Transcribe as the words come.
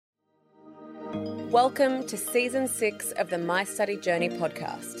Welcome to Season 6 of the My Study Journey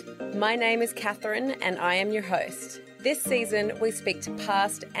podcast. My name is Catherine and I am your host. This season, we speak to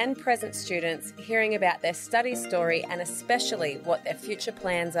past and present students hearing about their study story and especially what their future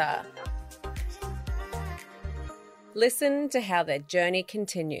plans are. Listen to how their journey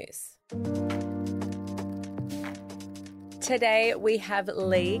continues. Today we have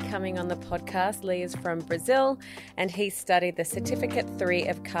Lee coming on the podcast. Lee is from Brazil and he studied the Certificate 3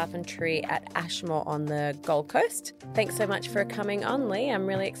 of Carpentry at Ashmore on the Gold Coast. Thanks so much for coming on, Lee. I'm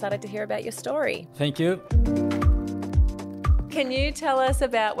really excited to hear about your story. Thank you. Can you tell us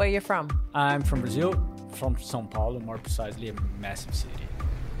about where you're from? I'm from Brazil, from São Paulo, more precisely a massive city.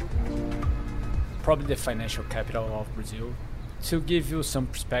 Probably the financial capital of Brazil. To give you some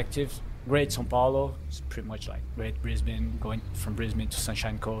perspective, Great São Paulo is pretty much like Great Brisbane, going from Brisbane to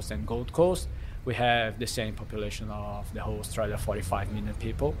Sunshine Coast and Gold Coast. We have the same population of the whole Australia, 45 million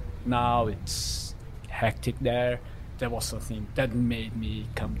people. Now it's hectic there. That was something that made me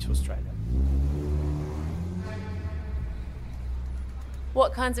come to Australia.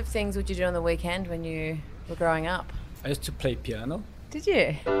 What kinds of things would you do on the weekend when you were growing up? I used to play piano. Did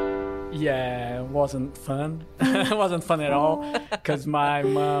you? Yeah, it wasn't fun. It wasn't fun at all because my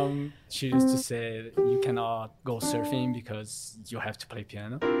mom, she used to say, you cannot go surfing because you have to play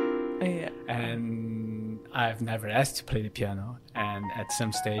piano. Yeah. And I've never asked to play the piano. And at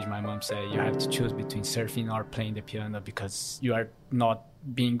some stage, my mom said, you have to choose between surfing or playing the piano because you are not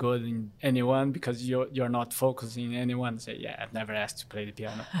being good in anyone because you're not focusing in anyone. Say, yeah, I've never asked to play the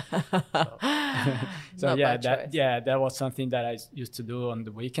piano. So that was something that I used to do on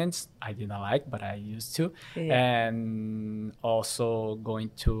the weekends. I didn't like, but I used to. Yeah. And also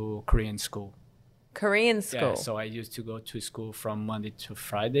going to Korean school. Korean school? Yeah, so I used to go to school from Monday to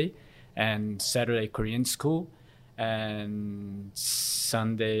Friday and Saturday Korean school and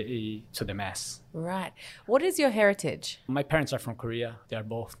Sunday to the mass. Right. What is your heritage? My parents are from Korea. They are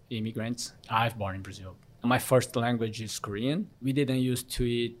both immigrants. I was born in Brazil. My first language is Korean. We didn't used to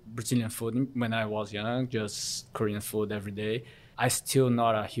eat Brazilian food when I was young, just Korean food every day. I'm still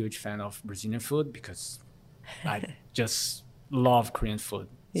not a huge fan of Brazilian food because I just love Korean food.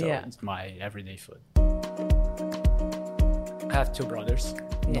 So it's my everyday food. I have two brothers,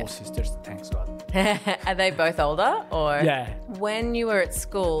 no sisters, thanks God. Are they both older? Or yeah. When you were at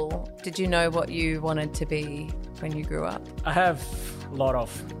school, did you know what you wanted to be when you grew up? I have a lot of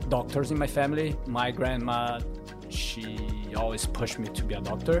doctors in my family. My grandma, she always pushed me to be a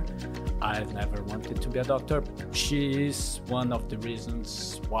doctor. I've never wanted to be a doctor. She is one of the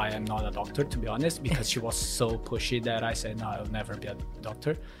reasons why I'm not a doctor, to be honest, because she was so pushy that I said, no, I'll never be a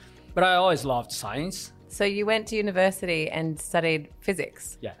doctor. But I always loved science. So you went to university and studied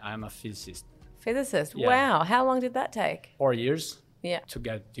physics? Yeah, I'm a physicist. Physicist? Yeah. Wow. How long did that take? 4 years to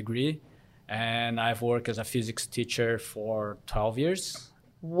get a degree. And I've worked as a physics teacher for 12 years.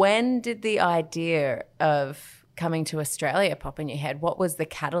 When did the idea of coming to Australia pop in your head? What was the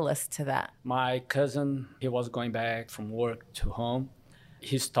catalyst to that? My cousin, he was going back from work to home.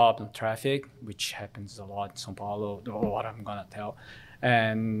 He stopped in traffic, which happens a lot in São Paulo, what I'm gonna tell.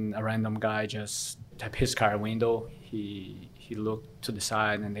 And a random guy just tapped his car window. He looked to the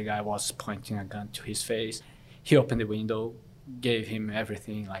side and the guy was pointing a gun to his face. He opened the window, gave him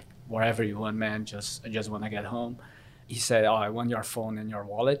everything, like, whatever you want, man, I just want to get home. He said, oh, I want your phone and your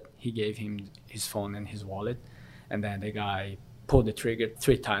wallet. He gave him his phone and his wallet. And then the guy pulled the trigger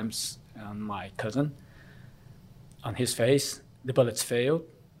 3 times on my cousin, on his face. The bullets failed,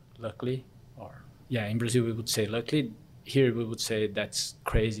 luckily. In Brazil we would say luckily. Here we would say that's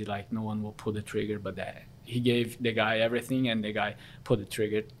crazy, like no one will pull the trigger, but he gave the guy everything and the guy pulled the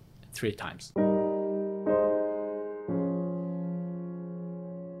trigger 3 times.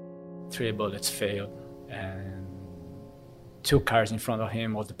 3 bullets failed and 2 cars in front of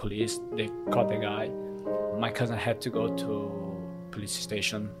him was the police. They caught the guy. My cousin had to go to police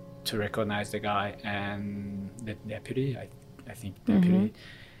station to recognize the guy, and the deputy, I think deputy,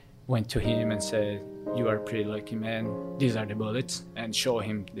 went to him and said, you are pretty lucky, man. These are the bullets, and show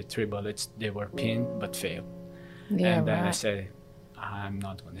him the 3 bullets. They were pinned but failed. Yeah, and then I said, I'm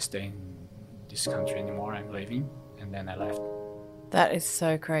not going to stay in this country anymore. I'm leaving. And then I left. That is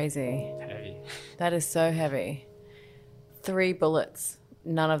so crazy. Heavy. That is so heavy. 3 bullets.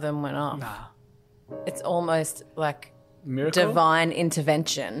 None of them went off. Nah. It's almost like miracle? Divine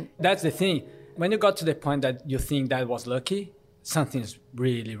intervention. That's the thing. When you got to the point that you think that was lucky, something's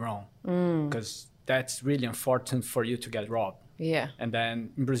really wrong. Because that's really unfortunate for you to get robbed. Yeah. And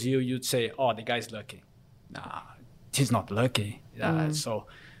then in Brazil, you'd say, oh, the guy's lucky. Nah, he's not lucky. So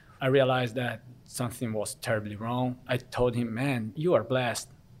I realized that something was terribly wrong. I told him, man, you are blessed.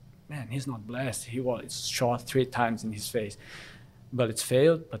 man, he's not blessed. He was shot 3 times in his face, but it's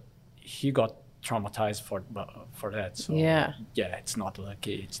failed. But he got traumatized for that. So Yeah. yeah, it's not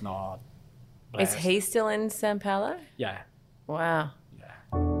lucky. It's not Is blessed. he still in Sao Paulo? Yeah, Wow. yeah.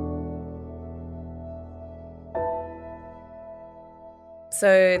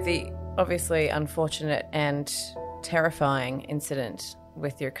 So the obviously unfortunate and terrifying incident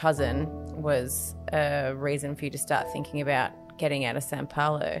with your cousin was a reason for you to start thinking about getting out of Sao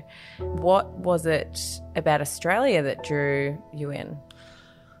Paulo. What was it about Australia that drew you in?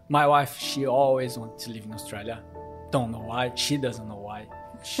 My wife, she always wanted to live in Australia. Don't know why. She doesn't know why.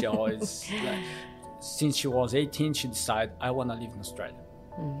 She always, since she was 18, she decided, I want to live in Australia.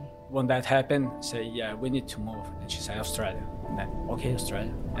 When that happened, say, yeah, we need to move. And she said, Australia. And then, okay,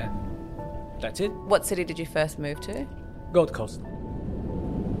 Australia. And that's it. What city did you first move to? Gold Coast.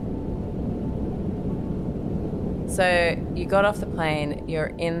 So you got off the plane,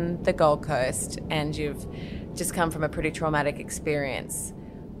 you're in the Gold Coast, and you've just come from a pretty traumatic experience.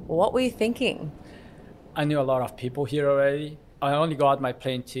 What were you thinking? I knew a lot of people here already. I only got my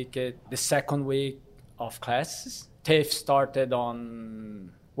plane ticket the second week of classes. TAFE started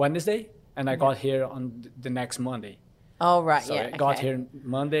on Wednesday, and I got here on the next Monday. Oh, right, So yeah. I got okay. here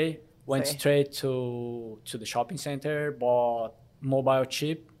Monday, went So- straight to the shopping center, bought mobile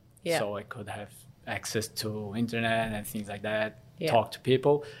chip, Yeah. so I could have access to internet and things like that, Yeah. talk to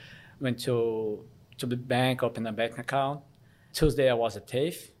people. Went to the bank, opened a bank account. Tuesday I was at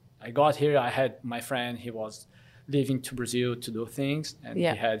TAFE. I got here, I had my friend, he was leaving to Brazil to do things, and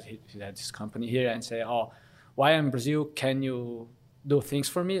Yeah. he had this company here and say, oh, why I'm in Brazil, can you do things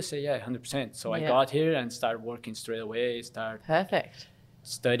for me? I say, yeah, 100%. So I Yeah. got here and started working straight away, start Perfect.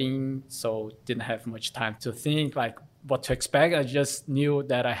 studying, so didn't have much time to think like what to expect. I just knew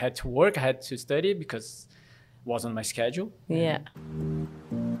that I had to work, I had to study because it was on my schedule. Yeah.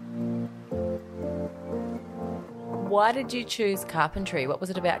 Why did you choose carpentry? What was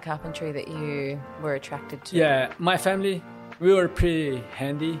it about carpentry that you were attracted to? Yeah, my family, we were pretty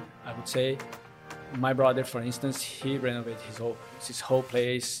handy, I would say. My brother, for instance, he renovated his whole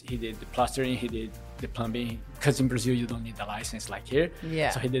place. He did the plastering, he did the plumbing. Because in Brazil, you don't need a license like here. Yeah.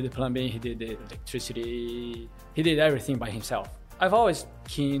 So he did the plumbing, he did the electricity. He did everything by himself. I've always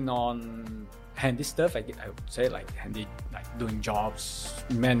keen on handy stuff. I would say like handy, like doing jobs,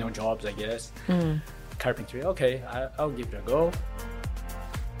 manual jobs, I guess. Carpentry, okay, I'll give it a go.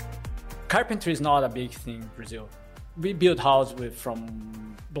 Carpentry is not a big thing in Brazil. We build houses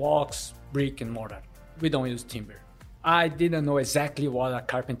from blocks, brick, and mortar. We don't use timber. I didn't know exactly what a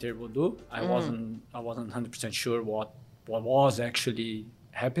carpenter would do. I wasn't 100% sure what was actually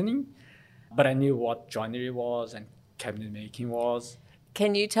happening, but I knew what joinery was and cabinet making was.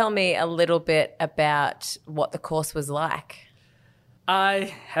 Can you tell me a little bit about what the course was like?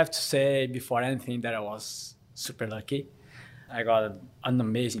 I have to say before anything that I was super lucky. I got an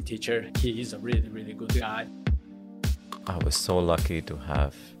amazing teacher. He is a really, really good guy. I was so lucky to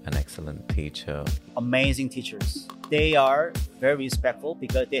have an excellent teacher. Amazing teachers. They are very respectful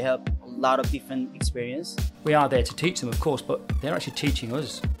because they have a lot of different experience. We are there to teach them, of course, but they're actually teaching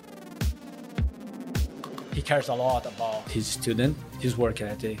us. He cares a lot about his student. His work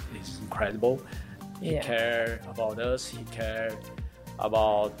ethic is incredible. He Yeah. cares about us. He cares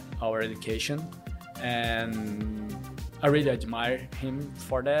about our education. And I really admire him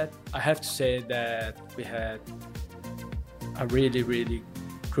for that. I have to say that we had a really, really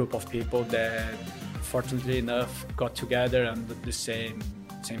group of people that fortunately enough got together under the same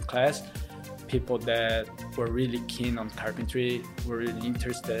class. People that were really keen on carpentry, were really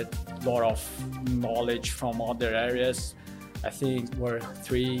interested, a lot of knowledge from other areas. I think we're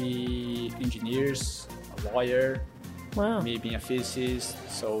 3 engineers, a lawyer, Wow. me being a physicist.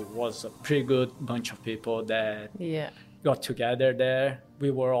 So it was a pretty good bunch of people that Yeah. got together there.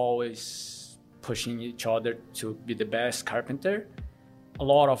 We were always pushing each other to be the best carpenter. A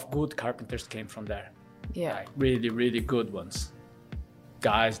lot of good carpenters came from there. Yeah. Like really, really good ones.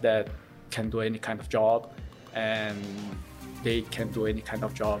 Guys that can do any kind of job and they can do any kind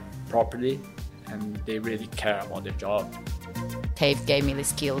of job properly and they really care about their job. TAFE gave me the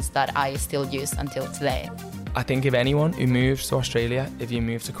skills that I still use until today. I think if anyone who moves to Australia, if you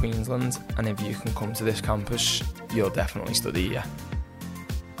move to Queensland and if you can come to this campus, you'll definitely study here.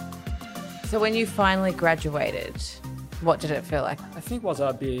 So when you finally graduated, what did it feel like? I think it was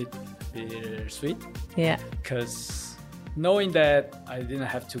a bit bittersweet Yeah. because knowing that I didn't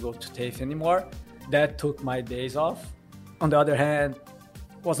have to go to TAFE anymore, that took my days off. On the other hand,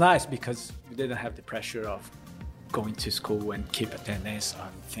 it was nice because we didn't have the pressure of going to school and keep attendance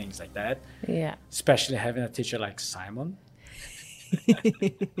and things like that. Yeah. Especially having a teacher like Simon.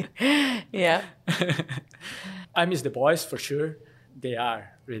 Yeah. I miss the boys for sure. They are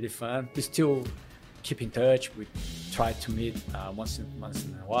really fun. We still keep in touch. We try to meet once in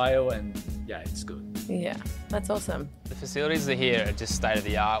a while, and yeah, it's good. Yeah, that's awesome. The facilities are here are just state of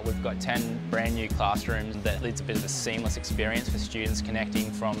the art. We've got 10 brand new classrooms that leads a bit of a seamless experience for students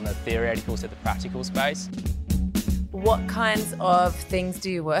connecting from the theoretical to the practical space. What kinds of things do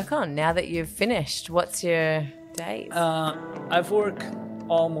you work on now that you've finished? What's your days? I've worked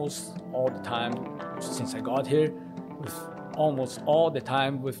almost all the time since I got here, with almost all the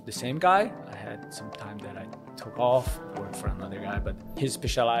time with the same guy. I had some time that I took off, worked for another guy, but he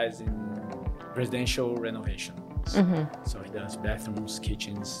specialized in residential renovations. So he does bathrooms,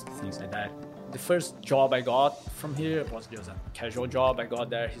 kitchens, things like that. The first job I got from here was just a casual job. I got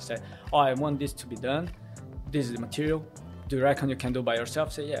there, he said, "Oh, I want this to be done. This is the material. Do you reckon you can do by yourself?"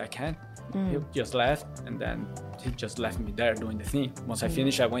 I said, "Yeah, I can." He just left, and then he just left me there doing the thing. Once I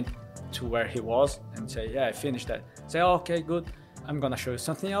finished, I went to where he was and say, "Yeah, I finished that." Say, "Oh, okay, good. I'm gonna show you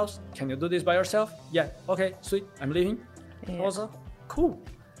something else. Can you do this by yourself?" "Yeah, okay, sweet. I'm leaving." Yeah. I was cool.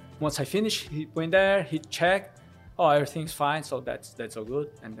 Once I finished, he went there, he checked. "Oh, everything's fine, so that's all good."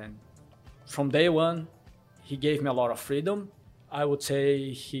 And then from day one, he gave me a lot of freedom. I would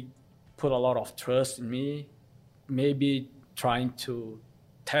say he put a lot of trust in me, maybe trying to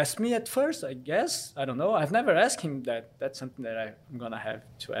test me at first, I guess. I don't know. I've never asked him that. That's something that I'm going to have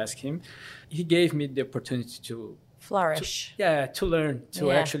to ask him. He gave me the opportunity to Flourish. to learn, to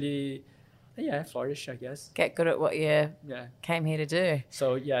Yeah. actually, flourish, I guess. Get good at what you Yeah. came here to do.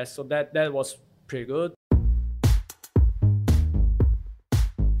 So, so that was pretty good.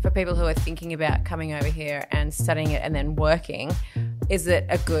 For people who are thinking about coming over here and studying it and then working, is it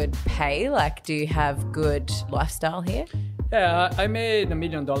a good pay? Like, do you have good lifestyle here? Yeah, I made $1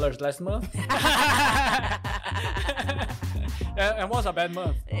 million last month. It was a bad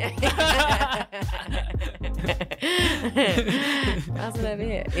month. How's it over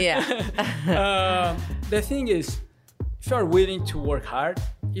here? Yeah. The thing is, if you're willing to work hard,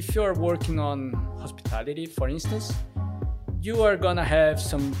 if you're working on hospitality, for instance, you are gonna have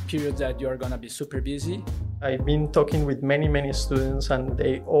some periods that you are gonna be super busy. I've been talking with many students, and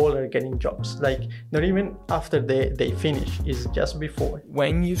they all are getting jobs. Like, not even after they finish, it's just before.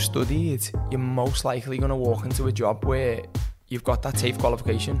 When you've studied, you're most likely going to walk into a job where you've got that TAFE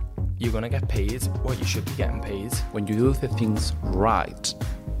qualification. You're going to get paid what you should be getting paid. When you do the things right,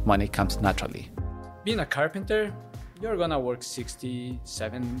 money comes naturally. Being a carpenter, you're gonna work 60,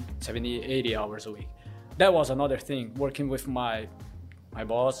 70, 80 hours a week. That was another thing. Working with my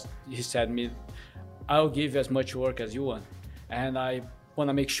boss, he said to me, "I'll give you as much work as you want. And I want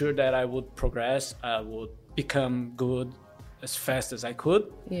to make sure that I would progress, I would become good as fast as I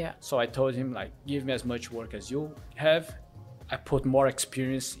could." Yeah. So I told him, like, give me as much work as you have. I put more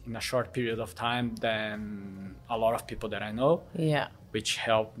experience in a short period of time than a lot of people that I know, Yeah. which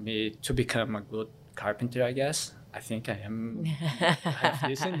helped me to become a good carpenter, I guess. I think I am. I have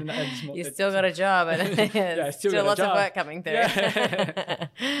this in this You still got a job, and I still got a lots of job. work coming through.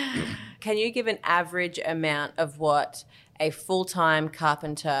 Can you give an average amount of what a full-time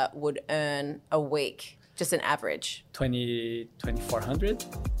carpenter would earn a week? Just an average. 2,400.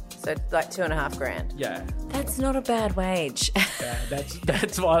 So like $2,500. Yeah, That's not a bad wage. yeah,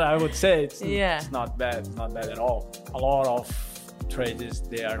 that's what I would say. It's not bad, not bad at all. A lot of traders,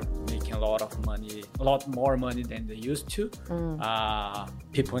 they are making a lot more money than they used to.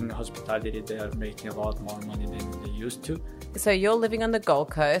 People in hospitality, they are making a lot more money than they used to. So you're living on the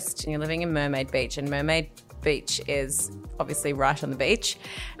Gold Coast and you're living in Mermaid Beach, and Mermaid Beach is obviously right on the beach,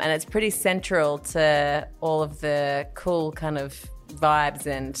 and it's pretty central to all of the cool kind of vibes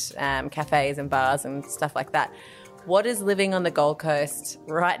and cafes and bars and stuff like that. What is living on the Gold Coast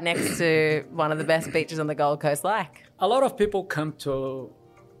right next to one of the best beaches on the Gold Coast like? A lot of people come to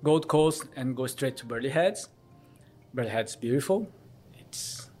Gold Coast and go straight to Burleigh Heads. Burleigh Heads is beautiful.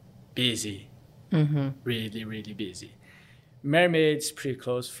 It's busy, really, really busy. Mermaid's pretty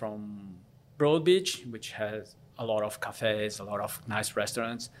close from Broad Beach, which has a lot of cafes, a lot of nice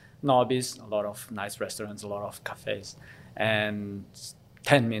restaurants. Nobby's, a lot of nice restaurants, a lot of cafes. And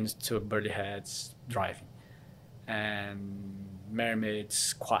 10 minutes to Burleigh Heads driving. And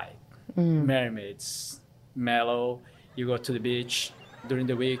Mermaid's quiet. Mermaid's mellow. You go to the beach. During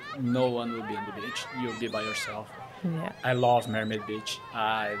the week, no one will be on the beach. You'll be by yourself. Yeah. I love Mermaid Beach.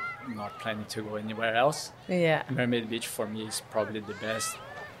 I'm not planning to go anywhere else. Yeah. Mermaid Beach for me is probably the best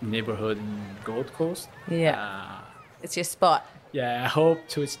neighborhood in Gold Coast. Yeah. It's your spot. Yeah, I hope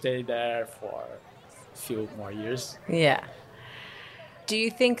to stay there for a few more years. Yeah. Do you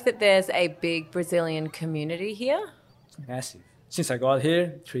think that there's a big Brazilian community here? Massive. Since I got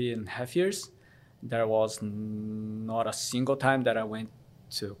here, 3.5 years, there was not a single time that I went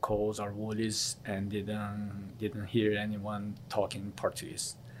to Coles or Woolies and didn't hear anyone talking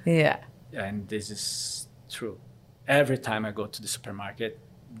Portuguese. Yeah. And this is true. Every time I go to the supermarket,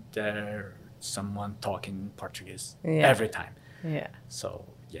 there's someone talking Portuguese. Yeah. Every time. Yeah. So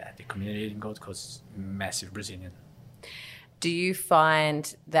yeah, the community in Gold Coast is massive Brazilian. Do you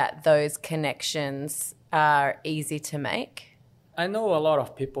find that those connections are easy to make? I know a lot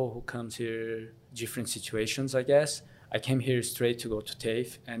of people who comes here, different situations, I guess. I came here straight to go to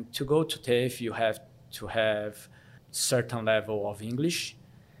TAFE, and to go to TAFE, you have to have certain level of English.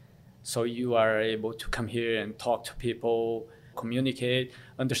 So you are able to come here and talk to people, communicate,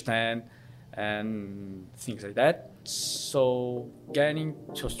 understand, and things like that. So getting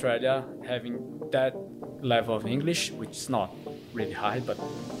to Australia, having that level of English, which is not really high, but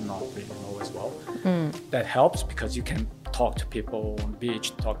not really low as well, that helps because you can talk to people on the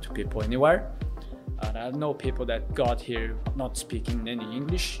beach, talk to people anywhere. And I know people that got here not speaking any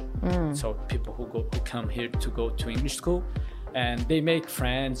English. So people who come here to go to English school, and they make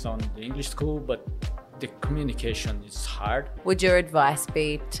friends on the English school, but the communication is hard. Would your advice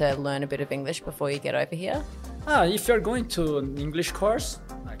be to learn a bit of English before you get over here? If you're going to an English course,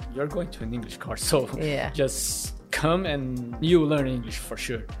 like you're going to an English course, so Yeah. just come and you learn English for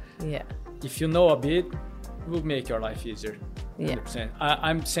sure. Yeah. If you know a bit, it will make your life easier. Yeah. 100%.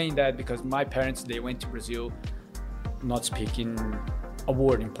 I'm saying that because my parents, they went to Brazil not speaking a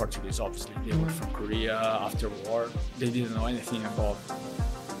word in Portuguese, obviously. They were from Korea after war. They didn't know anything about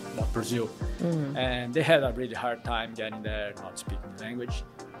Brazil. And they had a really hard time getting there, not speaking the language.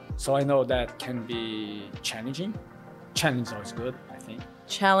 So I know that can be challenging. Challenge is always good, I think.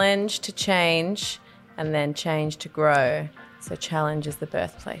 Challenge to change and then change to grow. So challenge is the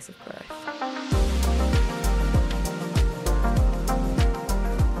birthplace of growth.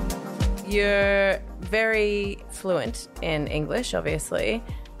 You're very fluent in English, obviously,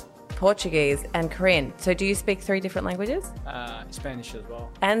 Portuguese and Korean. So do you speak 3 different languages? Spanish as well.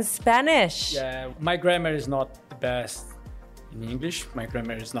 And Spanish. Yeah, my grammar is not the best in English. My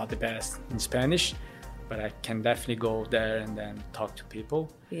grammar is not the best in Spanish, but I can definitely go there and then talk to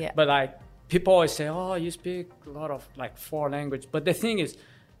people. Yeah. But like people always say, oh, you speak a lot of like 4 languages. But the thing is,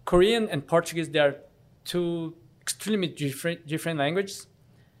 Korean and Portuguese, they are 2 extremely different languages.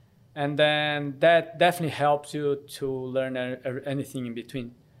 And then that definitely helps you to learn anything in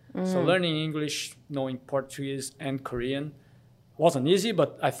between. So learning English, knowing Portuguese and Korean wasn't easy,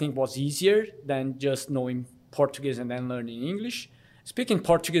 but I think was easier than just knowing Portuguese and then learning English. Speaking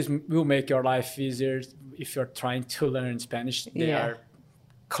Portuguese will make your life easier if you're trying to learn Spanish. They are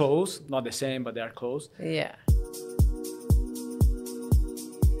close, not the same, but they are close. Yeah.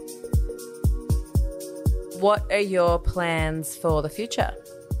 What are your plans for the future?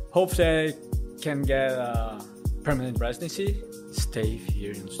 Hopefully I can get a permanent residency, stay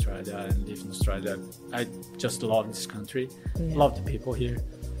here in Australia and live in Australia. I just love this country, love the people here.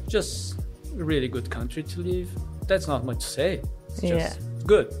 Just a really good country to live. That's not much to say. It's just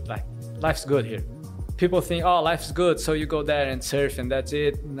good. Like, life's good here. People think, oh, life's good, so you go there and surf and that's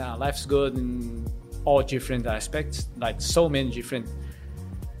it. No, life's good in all different aspects. Like, so many different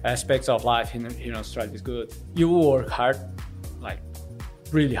aspects of life here in Australia is good. You will work hard, like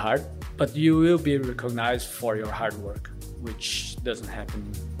really hard, but you will be recognized for your hard work, which doesn't happen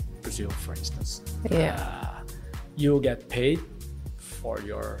in Brazil, for instance. You'll get paid for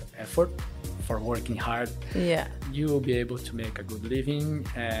your effort, for working hard. Yeah. You will be able to make a good living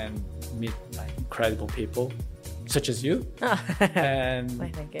and meet like incredible people, such as you. And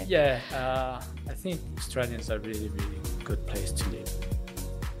Thank you. I think Australia is a really, really good place to live.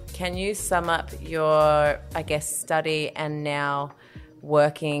 Can you sum up your, I guess, study and now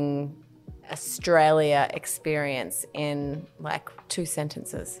working Australia experience in like 2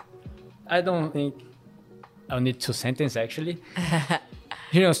 sentences? I don't think I'll need 2 sentences actually.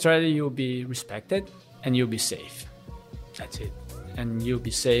 Here in Australia, you'll be respected and you'll be safe. That's it. And you'll be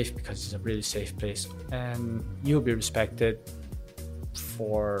safe because it's a really safe place. And you'll be respected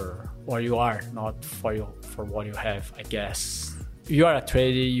for what you are, not for what you have, I guess. You are a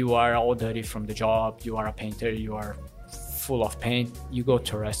tradie, you are all dirty from the job, you are a painter, you are full of paint. You go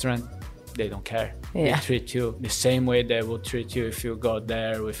to a restaurant, they don't care. Yeah. They treat you the same way they will treat you if you go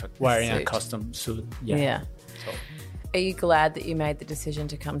there with wearing a custom suit. Yeah. So, are you glad that you made the decision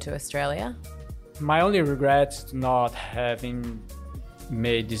to come to Australia? my only regret is not having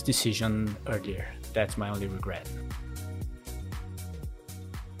made this decision earlier. That's my only regret.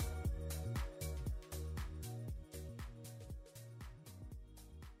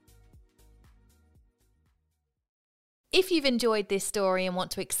 If If you've enjoyed this story and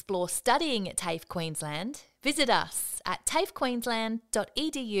want to explore studying at TAFE Queensland, visit us at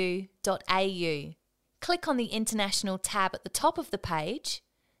tafequeensland.edu.au. Click on the International tab at the top of the page.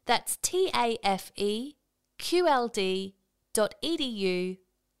 That's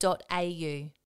tafeqld.edu.au.